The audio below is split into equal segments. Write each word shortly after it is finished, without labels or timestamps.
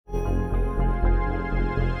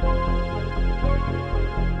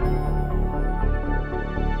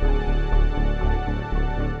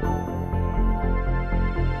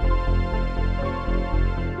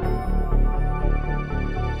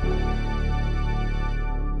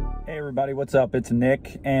Hey everybody, what's up? It's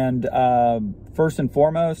Nick, and first and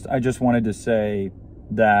foremost, I just wanted to say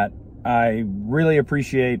that I really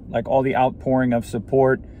appreciate all the outpouring of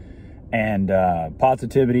support and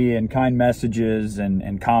positivity and kind messages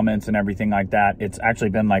and comments and everything like that. It's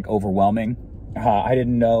actually been overwhelming. I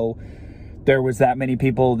didn't know there was that many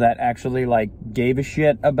people that actually gave a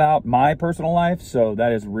shit about my personal life, so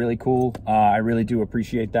that is really cool. I really do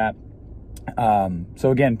appreciate that.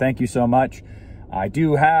 So again, thank you so much. I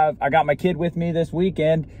got my kid with me this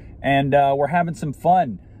weekend, and we're having some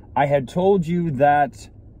fun. I had told you that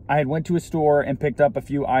I had went to a store and picked up a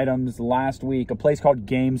few items last week, a place called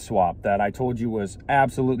Gameswap that I told you was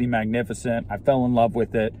absolutely magnificent. I fell in love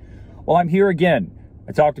with it. Well, I'm here again.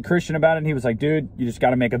 I talked to Christian about it, and he was like, dude, you just got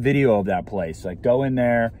to make a video of that place. Go in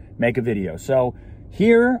there, make a video. So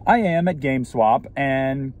here I am at Gameswap,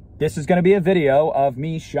 and this is going to be a video of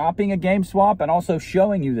me shopping at Gameswap and also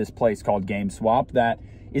showing you this place called Gameswap that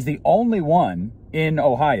is the only one in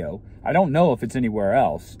Ohio. I don't know if it's anywhere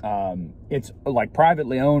else. It's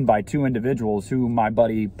privately owned by two individuals who my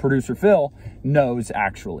buddy producer Phil knows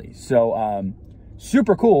actually. So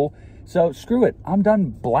super cool. So screw it. I'm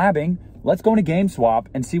done blabbing. Let's go into Gameswap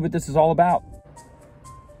and see what this is all about.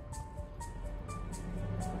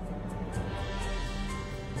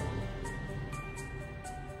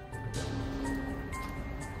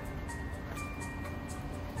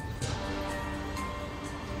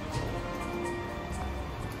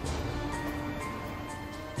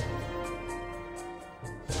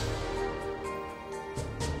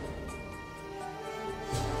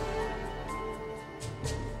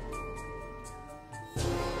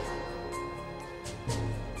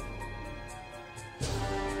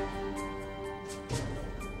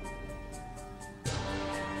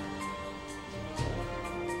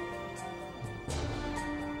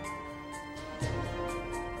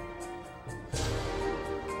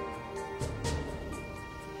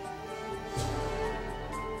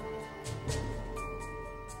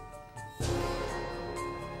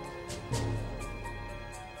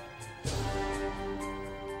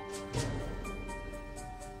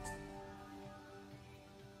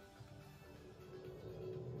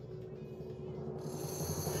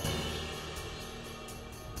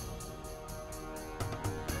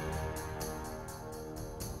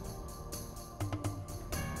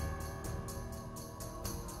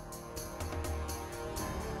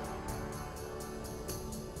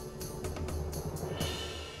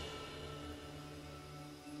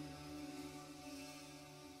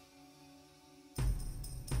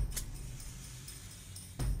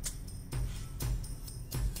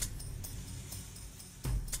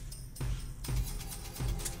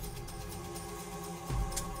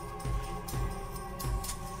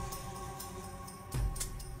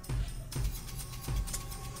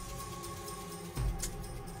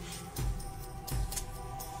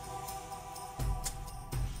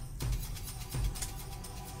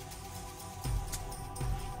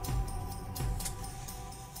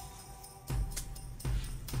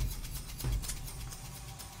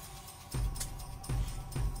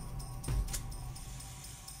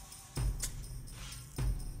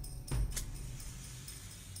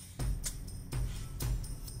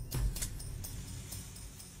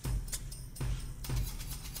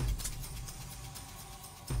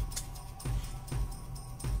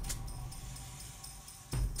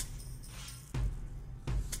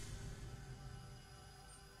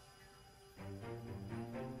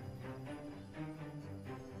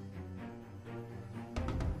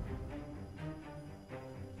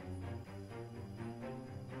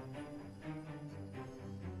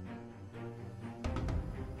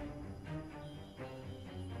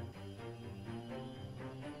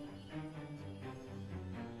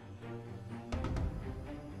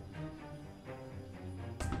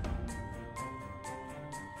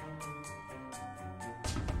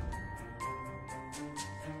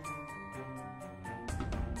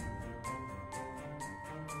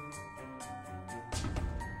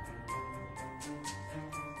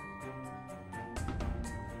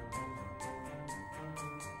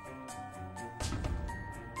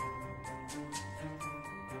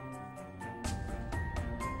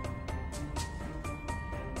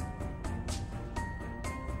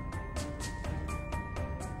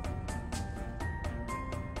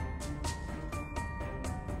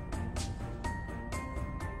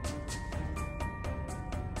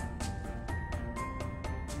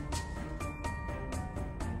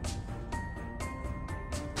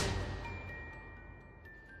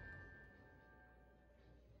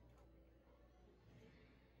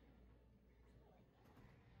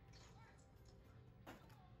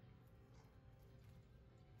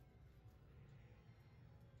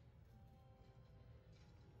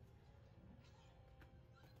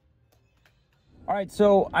 All right,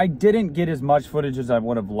 so I didn't get as much footage as I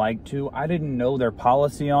would have liked to. I didn't know their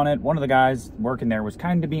policy on it. One of the guys working there was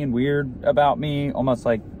kind of being weird about me, almost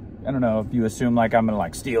like, I don't know if you assume like I'm gonna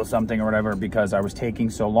like steal something or whatever because I was taking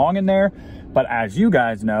so long in there. But as you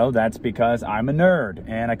guys know, that's because I'm a nerd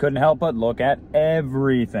and I couldn't help but look at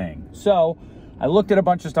everything. So I looked at a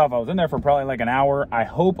bunch of stuff. I was in there for probably like an hour. I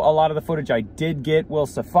hope a lot of the footage I did get will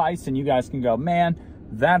suffice and you guys can go, man,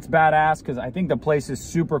 that's badass, because I think the place is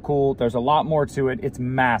super cool. There's a lot more to it. It's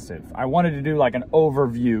massive. I wanted to do like an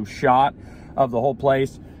overview shot of the whole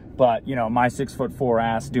place, but you know, my 6'4"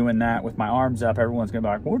 ass doing that with my arms up, everyone's gonna be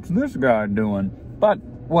like, what's this guy doing? But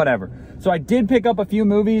whatever. So I did pick up a few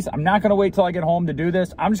movies. I'm not gonna wait till I get home to do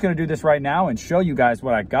this. I'm just gonna do this right now and show you guys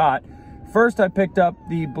what I got. First, I picked up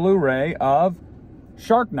the Blu-ray of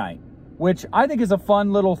Shark Night, which I think is a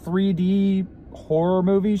fun little 3D horror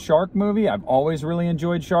movie, shark movie. I've always really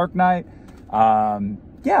enjoyed Shark Night.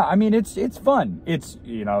 Yeah, I mean, it's fun. It's,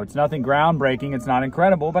 you know, it's nothing groundbreaking. It's not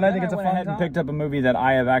incredible, but I think it's a fun time. I picked up a movie that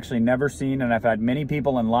I have actually never seen, and I've had many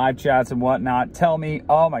people in live chats and whatnot tell me,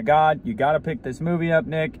 oh my God, you got to pick this movie up,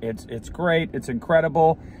 Nick. It's great. It's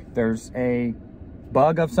incredible. There's a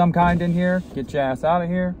bug of some kind in here. Get your ass out of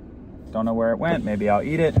here. Don't know where it went. Maybe I'll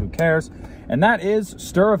eat it. Who cares? And that is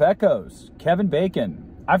Stir of Echoes, Kevin Bacon.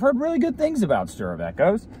 I've heard really good things about Stir of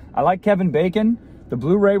Echoes. I like Kevin Bacon. The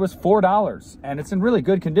Blu-ray was $4 and it's in really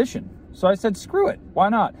good condition. So I said, screw it. Why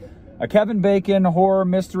not? A Kevin Bacon horror,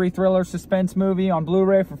 mystery, thriller, suspense movie on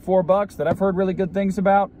Blu-ray for $4 that I've heard really good things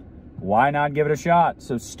about. Why not give it a shot?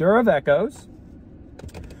 So Stir of Echoes.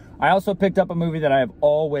 I also picked up a movie that I have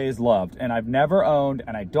always loved and I've never owned,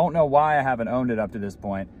 and I don't know why I haven't owned it up to this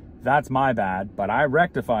point. That's my bad, but I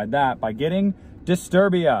rectified that by getting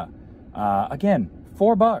Disturbia. Again,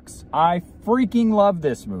 $4. I freaking love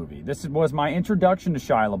this movie. This was my introduction to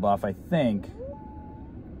Shia LaBeouf, I think.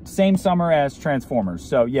 Same summer as Transformers.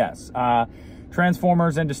 So yes,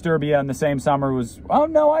 Transformers and Disturbia in the same summer was, oh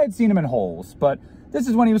no, I had seen him in Holes, but this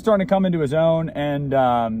is when he was starting to come into his own, and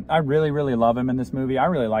I really, really love him in this movie. I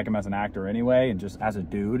really like him as an actor anyway, and just as a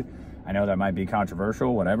dude. I know that might be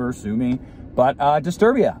controversial, whatever, sue me. But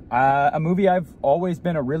Disturbia, a movie I've always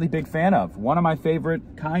been a really big fan of. One of my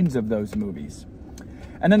favorite kinds of those movies.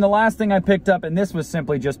 And then the last thing I picked up, and this was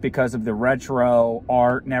simply just because of the retro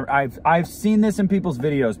art. I've seen this in people's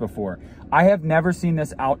videos before. I have never seen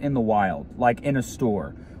this out in the wild, like in a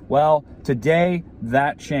store. Well, today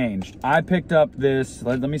that changed. I picked up this,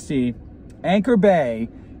 let me see, Anchor Bay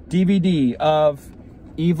DVD of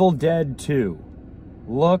Evil Dead 2.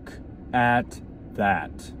 Look at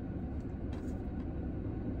that.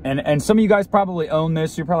 And some of you guys probably own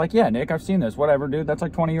this. You're probably like, yeah, Nick, I've seen this. Whatever, dude. That's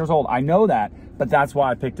like 20 years old. I know that, but that's why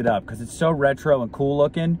I picked it up, because it's so retro and cool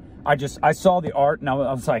looking. I saw the art and I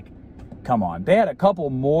was like, come on. They had a couple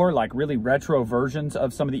more like really retro versions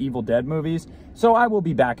of some of the Evil Dead movies, so I will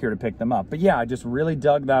be back here to pick them up. But yeah, I just really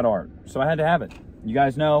dug that art, so I had to have it. You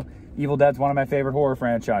guys know Evil Dead's one of my favorite horror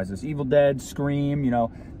franchises. Evil Dead, Scream, you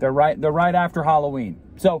know, they're right after Halloween.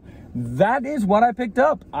 So that is what I picked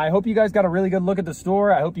up. I hope you guys got a really good look at the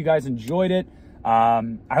store. I hope you guys enjoyed it.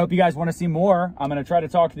 I hope you guys want to see more. I'm going to try to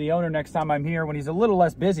talk to the owner next time I'm here when he's a little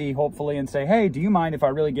less busy, hopefully, and say, hey, do you mind if I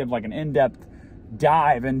really give like an in-depth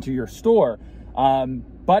dive into your store?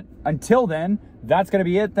 But until then, that's going to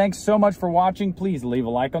be it. Thanks so much for watching. Please leave a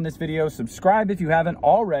like on this video, subscribe if you haven't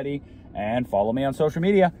already, and follow me on social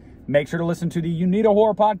media. Make sure to listen to the Uneeda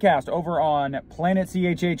Horror Podcast over on Planet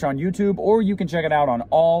CHH on YouTube, or you can check it out on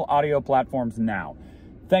all audio platforms now.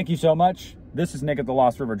 Thank you so much. This is Nick at the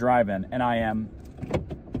Lost River Drive-In, and I am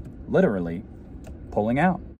literally pulling out.